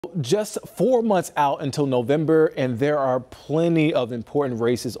Just 4 months out until November, and there are plenty of important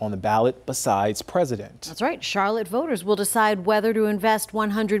races on the ballot besides president. That's right. Charlotte voters will decide whether to invest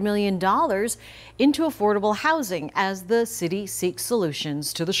 $100 million into affordable housing as the city seeks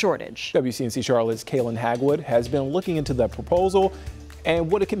solutions to the shortage. WCNC Charlotte's Kaylin Hagwood has been looking into that proposal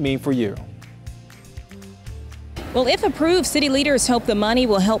and what it could mean for you. Well, if approved, city leaders hope the money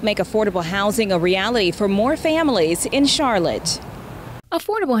will help make affordable housing a reality for more families in Charlotte.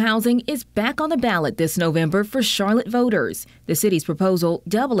 Affordable housing is back on the ballot this November for Charlotte voters. The city's proposal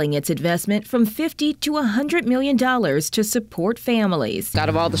doubling its investment from $50 to $100 million to support families. Out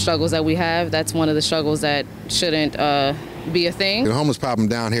of all the struggles that we have, that's one of the struggles that shouldn't be a thing. The homeless problem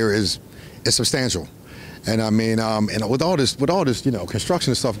down here is substantial. And I mean, and with all this,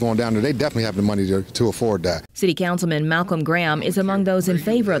 construction and stuff going down there, they definitely have the money to afford that. City Councilman Malcolm Graham is among those in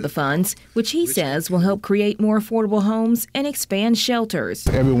favor of the funds, which he says will help create more affordable homes and expand shelters.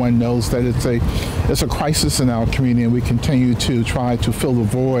 Everyone knows that it's a crisis in our community, and we continue to try to fill the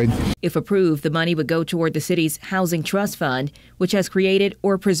void. If approved, the money would go toward the city's Housing Trust Fund, which has created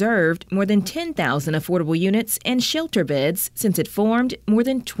or preserved more than 10,000 affordable units and shelter beds since it formed more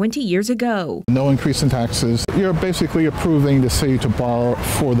than 20 years ago. No increase in taxes. You're basically approving the city to borrow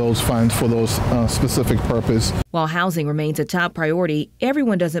for those funds for those specific purpose. While housing remains a top priority,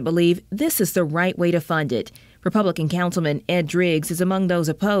 everyone doesn't believe this is the right way to fund it. Republican Councilman Ed Driggs is among those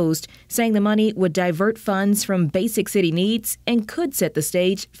opposed, saying the money would divert funds from basic city needs and could set the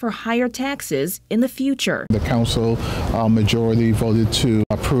stage for higher taxes in the future. The council majority voted to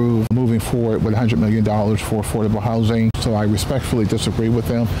approve moving forward with $100 million for affordable housing. So I respectfully disagree with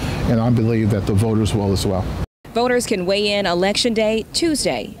them, and I believe that the voters will as well. Voters can weigh in Election Day,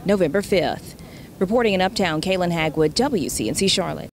 Tuesday, November 5th. Reporting in Uptown, Kaylin Hagwood, WCNC Charlotte.